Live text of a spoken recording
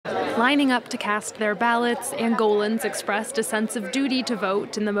Lining up to cast their ballots, Angolans expressed a sense of duty to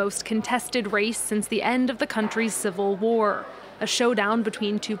vote in the most contested race since the end of the country's civil war, a showdown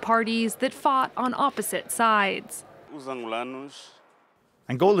between two parties that fought on opposite sides.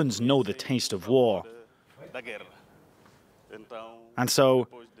 Angolans know the taste of war. And so,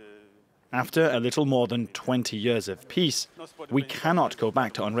 after a little more than 20 years of peace, we cannot go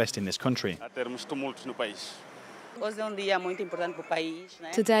back to unrest in this country.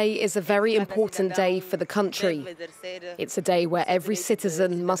 Today is a very important day for the country. It's a day where every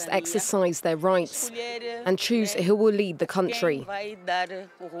citizen must exercise their rights and choose who will lead the country.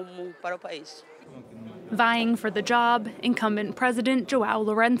 Vying for the job, incumbent President Joao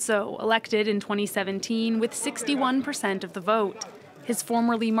Lourenco, elected in 2017 with 61% of the vote. His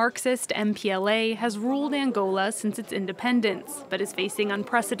formerly Marxist MPLA has ruled Angola since its independence, but is facing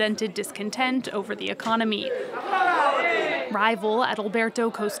unprecedented discontent over the economy. Rival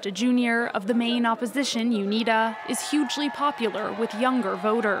Adalberto Costa Junior of the main opposition, UNITA, is hugely popular with younger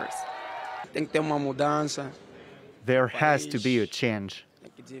voters. There has to be a change.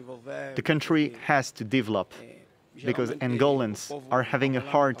 The country has to develop because Angolans are having a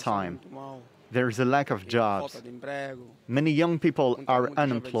hard time. There's a lack of jobs. Many young people are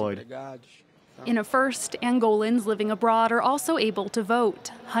unemployed. In a first, Angolans living abroad are also able to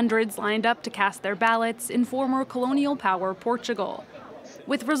vote. Hundreds lined up to cast their ballots in former colonial power Portugal.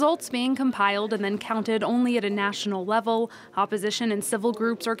 With results being compiled and then counted only at a national level, opposition and civil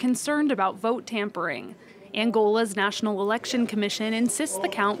groups are concerned about vote tampering. Angola's National Election Commission insists the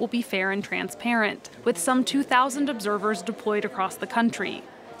count will be fair and transparent, with some 2,000 observers deployed across the country.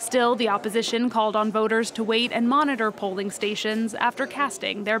 Still, the opposition called on voters to wait and monitor polling stations after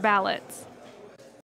casting their ballots.